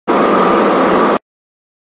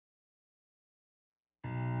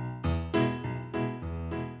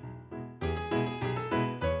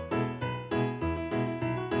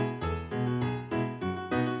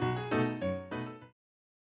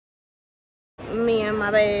Me and my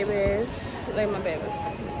babies. Look at my babies.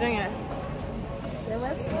 Drinking. Say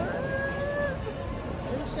what's up?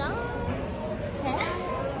 What's up?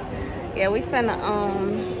 Hey. Yeah, we finna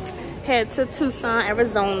head to Tucson,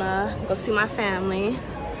 Arizona. Go see my family.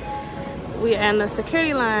 We are in the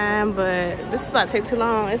security line, but this is about to take too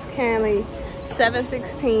long. It's currently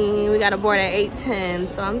 7:16. We got to board at 8:10.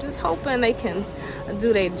 So I'm just hoping they can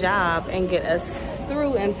do their job and get us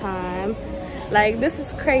through in time. Like, this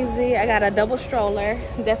is crazy. I got a double stroller,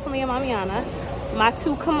 definitely a mamiana. My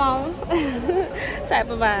two come on type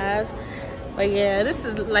of vibes. But yeah, this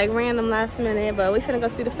is like random last minute, but we finna go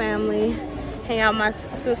see the family, hang out with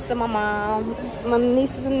my sister, my mom, my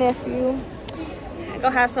nieces and nephew, go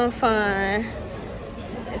have some fun.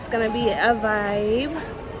 It's gonna be a vibe.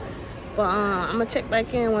 But I'm gonna check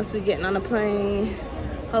back in once we get on the plane.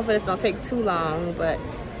 Hopefully this don't take too long, but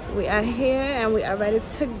we are here and we are ready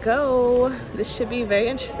to go. This should be very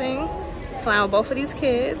interesting. Flying with both of these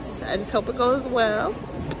kids. I just hope it goes well.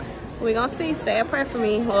 We're gonna see. Say a prayer for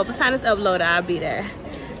me. Well, by the time it's uploaded, I'll be there.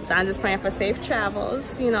 So I'm just praying for safe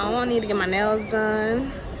travels. You know, I don't need to get my nails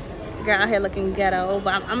done. Girl out here looking ghetto,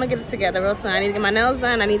 but I'm gonna get it together real soon. I need to get my nails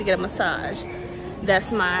done. I need to get a massage.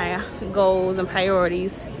 That's my goals and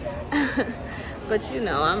priorities. But you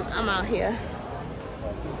know, I'm out here.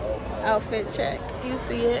 Outfit check. You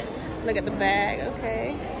see it. Look at the bag.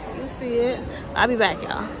 Okay. You see it. I'll be back,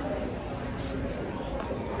 y'all.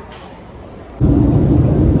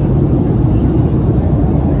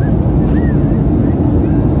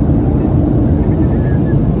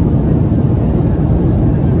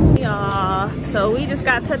 Y'all, so we just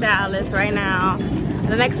got to Dallas right now.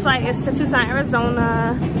 The next flight is to Tucson,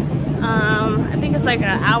 Arizona. I think it's like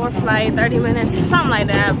an hour flight, 30 minutes, something like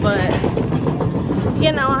that. But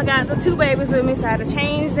you know, I got the two babies with me, so I had to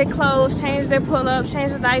change their clothes, change their pull-ups,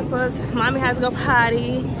 change the diapers. Mommy has to go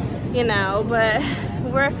potty, you know, but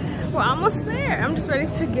we're almost there. I'm just ready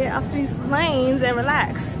to get off these planes and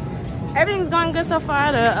relax. Everything's going good so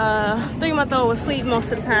far. The 3-month-old was asleep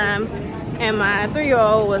most of the time, and my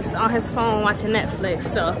 3-year-old was on his phone watching Netflix,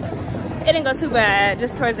 so it didn't go too bad.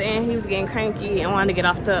 Just towards the end, he was getting cranky and wanted to get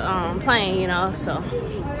off the plane, you know, so.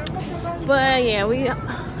 But yeah, we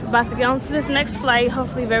about to get on to this next flight,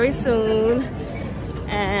 hopefully very soon.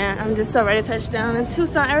 And I'm just so ready to touch down in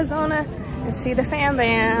Tucson, Arizona and see the fam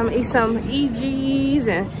bam, eat some EGs,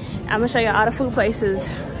 and I'm gonna show you all the food places.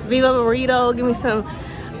 Viva Burrito, give me some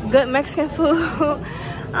good Mexican food.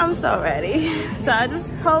 I'm so ready. So I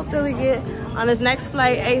just hope that we get on this next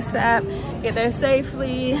flight ASAP, get there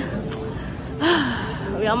safely.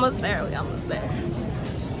 We almost there, we almost there.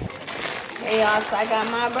 Hey y'all, so I got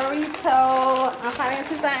my burrito. I'm finally in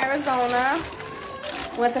Tucson, Arizona.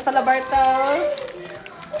 Went to Filiberto's.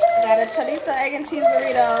 Got a chorizo, egg and cheese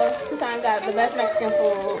burrito. Tucson got the best Mexican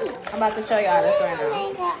food. I'm about to show y'all this right now.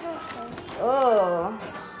 Oh,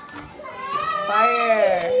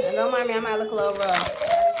 fire. And don't mind me, I might look a little rough. I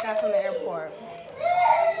just got from the airport.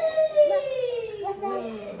 What's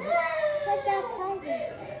that cousin?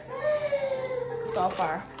 So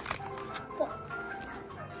far.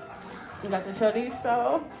 We got the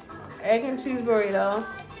chorizo, egg and cheese burrito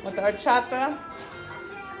with the horchata.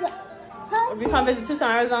 If you come visit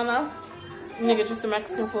Tucson, Arizona, you need to get you some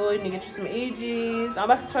Mexican food, you need to get you some EGs. I'm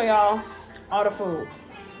about to show y'all all the food.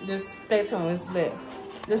 Just stay tuned, it's lit.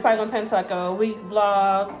 This is probably gonna turn into like a week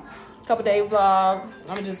vlog, couple day vlog.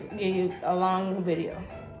 I'm gonna just give you a long video.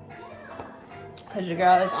 Cause your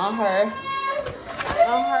girl is on her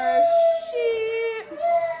shit.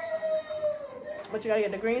 But you gotta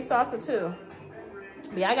get the green salsa too.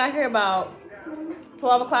 But yeah, I got here about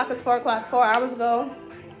 12 o'clock, it's 4 o'clock, 4 hours ago.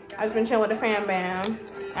 I just been chilling with the fam bam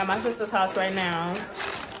at my sister's house right now.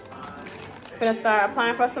 Gonna start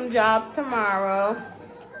applying for some jobs tomorrow.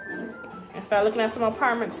 And start looking at some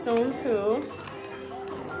apartments soon too.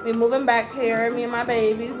 We moving back here, me and my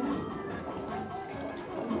babies.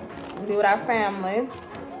 Be with our family.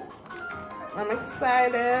 I'm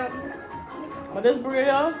excited. But this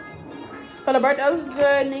burrito, Filiberto's is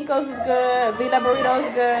good, Nico's is good, Vita Burrito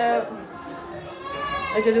is good.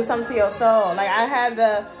 It just do something to your soul. Like I had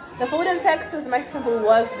the food in Texas, the Mexican food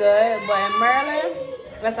was good, but in Maryland,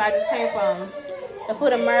 that's where I just came from. The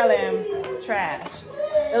food in Maryland, trash.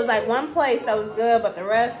 It was like one place that was good, but the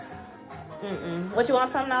rest, What you want,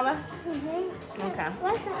 some, Nala? Okay.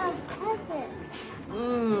 What's the present?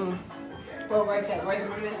 Well, right there. Right,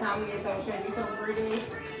 remember that time we ate those chorizo burritos?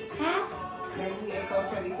 Huh? Remember we ate those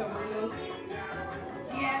chorizo burritos?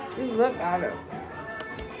 Yeah. Just look at it.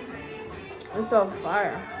 It's so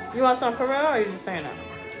fire. You want some for real, or are you just saying that?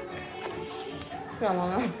 You don't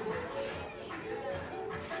want them.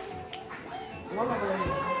 What am I going to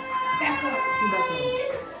do?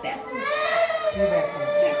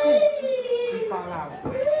 You fall out.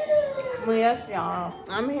 Well, yes, y'all.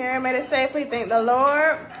 I'm here, made it safely. Thank the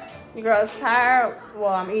Lord. Your girl's tired. Well,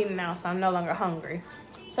 I'm eating now, so I'm no longer hungry.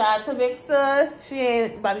 Shout out to Big Sis. She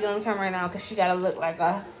ain't about to get on the camera right now because she got to look like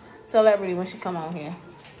a celebrity when she come on here.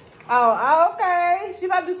 Oh, okay. She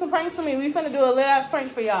about to do some pranks for me. We finna do a little ass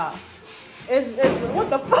prank for y'all. It's what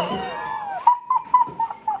the fuck?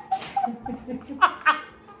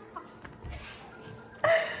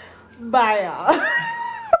 Bye, y'all.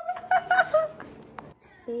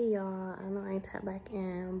 Hey, y'all. I know I ain't tapped back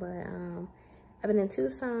in, but I've been in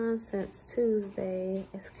Tucson since Tuesday.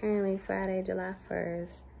 It's currently Friday, July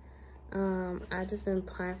 1st. I've just been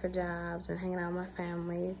applying for jobs and hanging out with my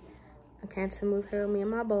family. I'm trying to move here with me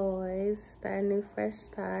and my boys, start a new fresh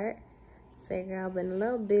start. So, girl, I've been a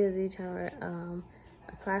little busy trying to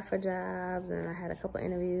apply for jobs, and I had a couple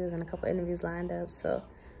interviews and a couple interviews lined up. So,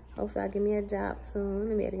 hopefully, I'll get me a job soon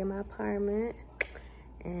and be able to get my apartment.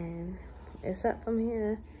 And it's up from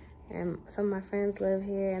here. And some of my friends live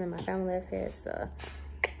here and my family live here. So,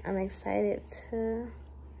 I'm excited to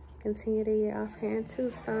continue the year off here in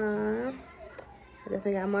Tucson. I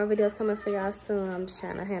definitely got more videos coming for y'all soon. I'm just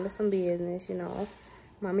trying to handle some business, you know,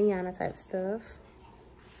 Mamiana type stuff.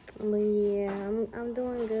 But yeah, I'm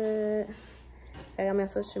doing good. I got me on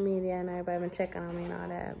social media and everybody been checking on me and all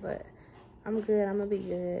that, but I'm good. I'm gonna be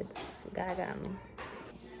good. God got me.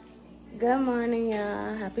 Good morning,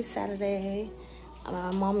 y'all. Happy Saturday. I'm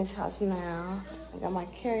at my mommy's house now. I got my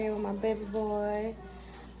carrier with my baby boy.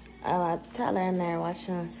 Tyler in there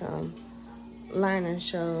watching some learning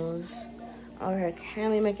shows. Over here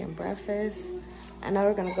currently making breakfast. I know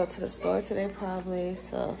we're gonna go to the store today probably,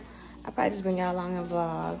 so I'll probably just bring y'all along and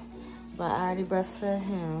vlog. But I already breastfed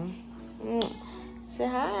him. Say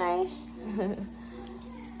hi.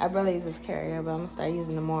 I barely use this carrier, but I'm gonna start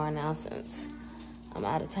using it more now since I'm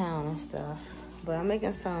out of town and stuff. But I'm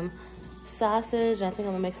making some sausage, and I think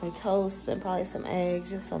I'm gonna make some toast and probably some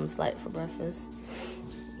eggs, just something slight for breakfast.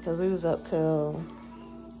 Because we was up till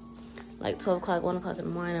like 12 o'clock, 1 o'clock in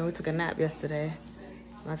the morning. We took a nap yesterday.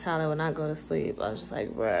 My Tyler would not go to sleep. I was just like,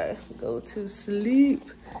 bruh, go to sleep.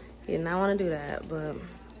 He did not want to do that, but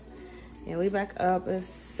yeah, we back up. It's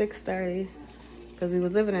 6:30 because we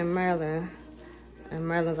was living in Maryland, and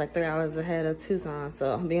Maryland's like 3 hours ahead of Tucson.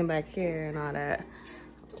 So being back here and all that,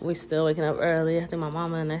 we still waking up early. I think my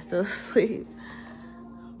mama and they're still asleep,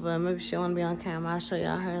 but maybe she want to be on camera. I'll show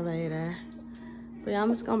y'all her later. But yeah,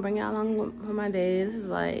 I'm just gonna bring y'all along with my day. This is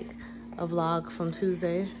like a vlog from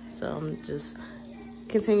Tuesday, so I'm just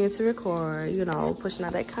continuing to record, you know, pushing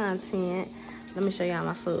out that content. Let me show y'all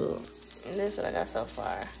my food. And this is what I got so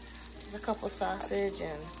far. There's a couple sausage,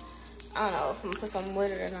 and I don't know if I'm gonna put something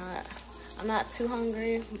with it or not. I'm not too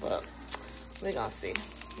hungry, but we're gonna see.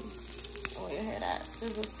 Oh, you hear that?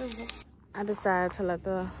 Sizzle, sizzle. I decided to let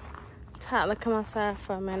the toddler come outside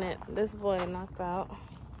for a minute. This boy knocked out.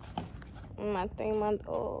 My 3-month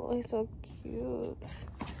old, he's so cute.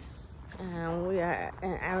 And we are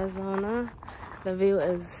in Arizona. The view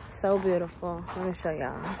is so beautiful. Let me show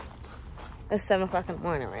y'all. It's 7 o'clock in the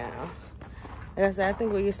morning right now. Like I said, I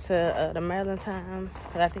think we're used to the Maryland time,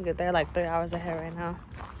 because I think that they're like 3 hours ahead right now.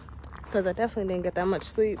 Because I definitely didn't get that much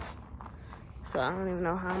sleep. So I don't even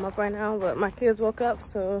know how I'm up right now, but my kids woke up,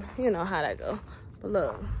 so you know how that go. But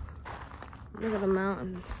look at the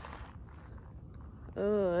mountains.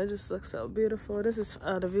 Oh, it just looks so beautiful. This is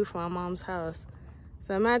the view from my mom's house.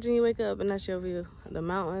 So imagine you wake up and that's your view. The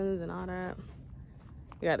mountains and all that.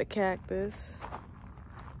 You got the cactus.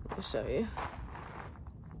 Let me show you.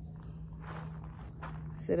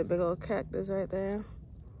 See the big old cactus right there?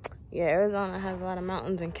 Yeah, Arizona has a lot of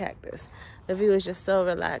mountains and cactus. The view is just so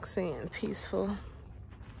relaxing and peaceful.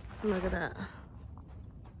 Look at that.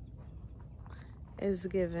 It's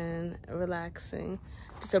giving relaxing.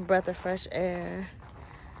 Just a breath of fresh air.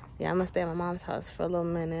 Yeah, I'm gonna stay at my mom's house for a little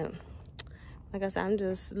minute. Like I said, I'm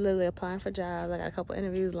just literally applying for jobs. I got a couple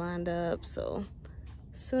interviews lined up, so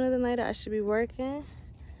sooner than later I should be working.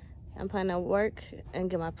 I'm planning to work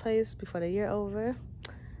and get my place before the year over.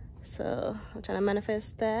 So I'm trying to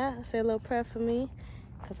manifest that. Say a little prayer for me,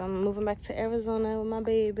 because I'm moving back to Arizona with my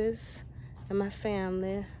babies and my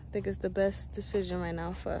family. I think it's the best decision right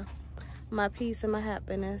now for my peace and my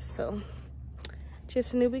happiness. So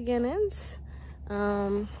just new beginnings.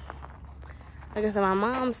 Like I said, my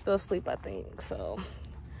mom's still asleep, I think. So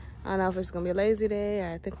I don't know if it's gonna be a lazy day,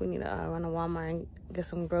 or I think we need to run to Walmart and get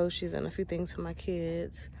some groceries and a few things for my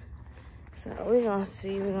kids. So we're gonna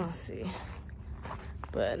see.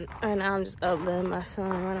 But right now I'm just up letting my son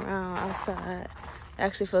run around outside. It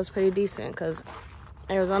actually feels pretty decent, because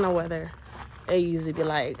Arizona weather, it usually be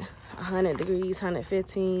like 100 degrees,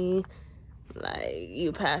 115. Like,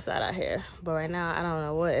 you pass out here. But right now, I don't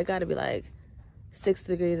know what. It got to be like 6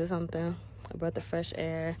 degrees or something. I brought the fresh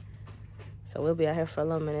air. So we'll be out here for a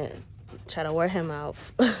little minute. Try to wear him out.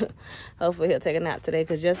 Hopefully he'll take a nap today.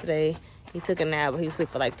 Because yesterday, he took a nap, but he was asleep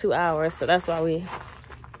for like 2 hours. So that's why we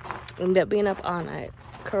ended up being up all night.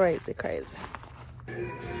 Crazy, crazy.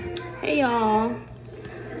 Hey, y'all.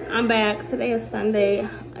 I'm back. Today is Sunday,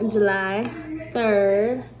 July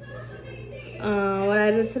 3rd. What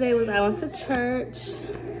I did today was I went to church.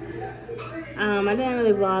 I didn't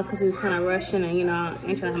really vlog because we was kind of rushing and, you know, I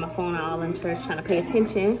ain't trying to have my phone all in church, trying to pay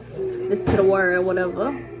attention, listen to the word or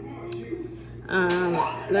whatever.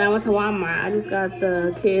 Then I went to Walmart. I just got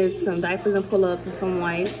the kids some diapers and pull-ups and some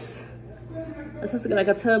wipes. I was supposed to get like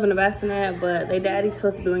a tub and a bassinet, but their daddy's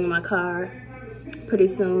supposed to be bringing my car pretty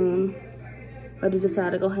soon. But I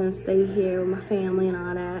decided to go ahead and stay here with my family and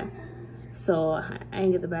all that. So I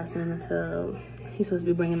ain't get the bassinet and the tub. He's supposed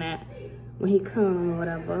to be bringing that when he come or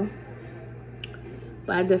whatever.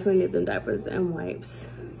 But I definitely need them diapers and wipes.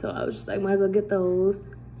 So I was just like, might as well get those.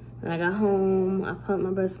 When I got home, I pumped my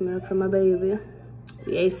breast milk for my baby.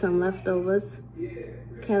 We ate some leftovers.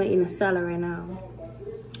 Kinda eating a salad right now.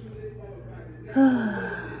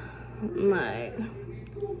 I'm like,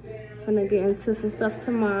 finna get into some stuff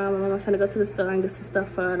tomorrow. I'm finna go to the store and get some stuff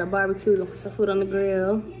for the barbecue. Gonna put some food on the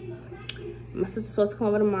grill. My sister's supposed to come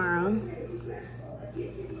over tomorrow.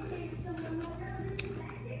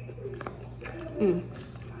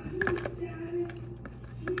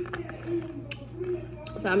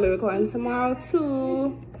 So I'll be recording tomorrow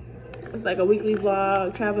too. It's like a weekly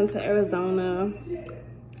vlog. Traveling to Arizona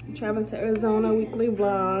weekly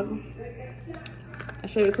vlog. I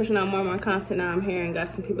should be pushing out more and more content now I'm here and got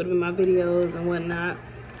some people to be my videos and whatnot.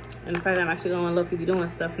 And the fact that I'm actually going to look be doing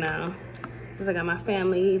stuff now. Since I got my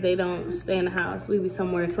family, they don't stay in the house. We be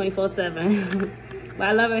somewhere 24/7. But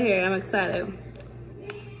I love it here. I'm excited.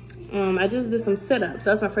 I just did some sit-ups.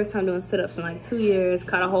 That was my first time doing sit-ups in like 2 years.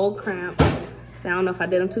 Caught a whole cramp. So I don't know if I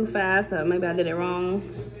did them too fast or maybe I did it wrong.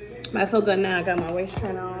 But I feel good now. I got my waist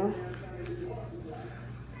trainer on.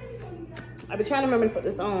 I've been trying to remember to put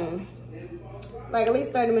this on. Like at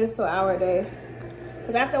least 30 minutes to an hour a day.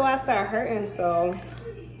 Because after a while I start hurting, so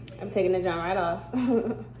I'm taking the jump right off.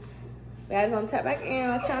 But I just want to tap back in,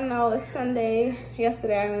 let y'all know it's Sunday.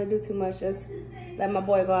 Yesterday I didn't really do too much, just let my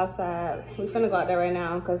boy go outside. We finna go out there right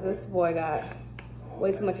now because this boy got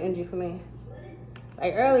way too much energy for me.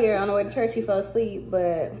 Like earlier on the way to church he fell asleep,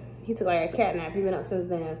 but he took like a cat nap. He been up since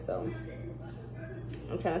then, so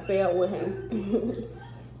I'm trying to stay up with him.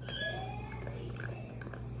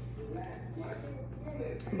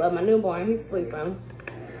 But my newborn, he's sleeping.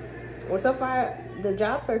 Well, so far the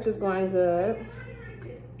job search is going good.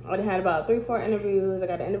 I already had about 3 or 4 interviews. I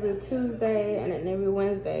got an interview Tuesday and an interview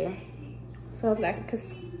Wednesday. So hopefully I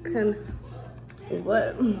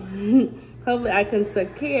hopefully I can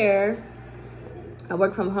secure a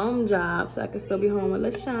work from home job so I can still be home with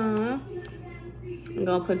LaShawn. I'm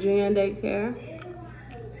gonna put Junior in daycare.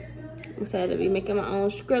 I'm excited to be making my own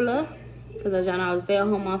Skrilla because as y'all know I was stay at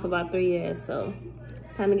home mom for about 3 years, so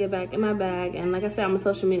it's time to get back in my bag. And like I said, I'm a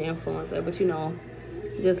social media influencer, but you know,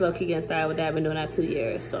 just low-key getting started with that. I've been doing that 2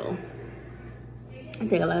 years, so it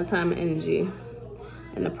take a lot of time and energy.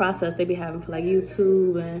 And the process they be having for like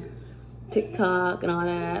YouTube and TikTok and all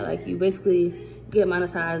that, like you basically get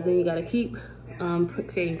monetized, then you gotta keep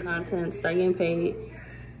creating content, start getting paid.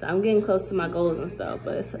 So I'm getting close to my goals and stuff,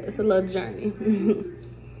 but it's a little journey.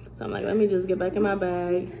 So I'm like, let me just get back in my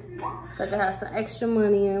bag so I can have some extra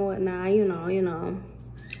money and whatnot, you know.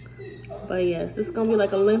 But yes, it's gonna be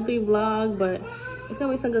like a lengthy vlog, but it's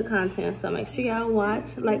gonna be some good content. So make sure y'all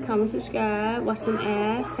watch, like, comment, subscribe, watch some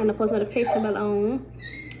ads, turn the post notification bell on.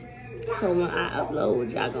 So when I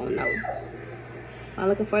upload, y'all gonna know. I'm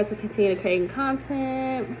looking forward to continue creating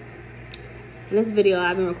content. And this video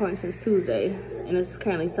I've been recording since Tuesday, and it's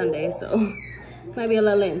currently Sunday, so it might be a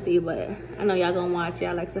little lengthy, but I know y'all gonna watch.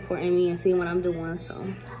 Y'all like supporting me and seeing what I'm doing, so.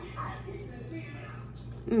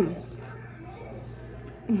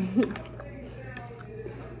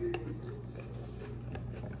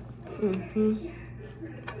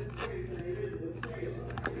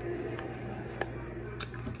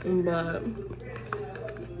 But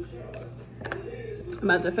I'm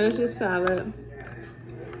about to finish this salad.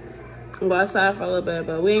 Go outside for a little bit,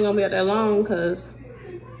 but we ain't gonna be out there long because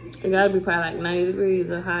it gotta be probably like 90 degrees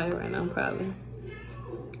or higher right now, probably.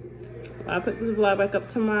 I'll pick this vlog back up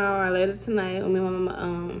tomorrow or later tonight when me and my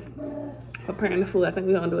mama preparing the food. I think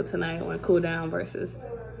we're gonna do it tonight when it cool down versus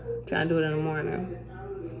trying to do it in the morning.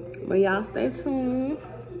 But y'all stay tuned.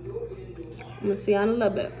 I'm gonna see y'all in a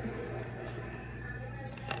little bit.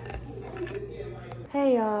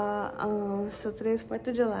 Hey y'all, so today's 4th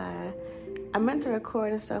of July. I meant to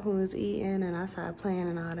record and stuff when we was eating and outside playing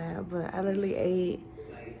and all that, but I literally ate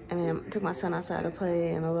and then took my son outside to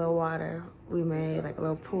play in a little water we made, like a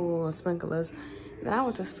little pool and sprinklers. Then I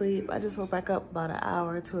went to sleep. I just woke back up about an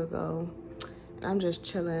hour or two ago. And I'm just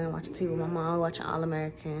chilling, watching TV with my mom, watching All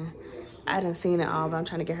American. I hadn't seen it all, but I'm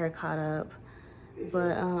trying to get her caught up.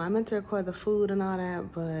 But I meant to record the food and all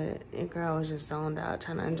that, but your girl was just zoned out,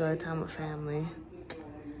 trying to enjoy time with family.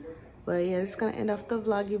 But yeah, it's gonna end off the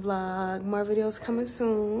vloggy vlog. More videos coming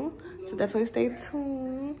soon, so definitely stay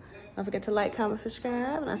tuned. Don't forget to like, comment,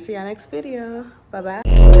 subscribe, and I'll see y'all next video. Bye-bye.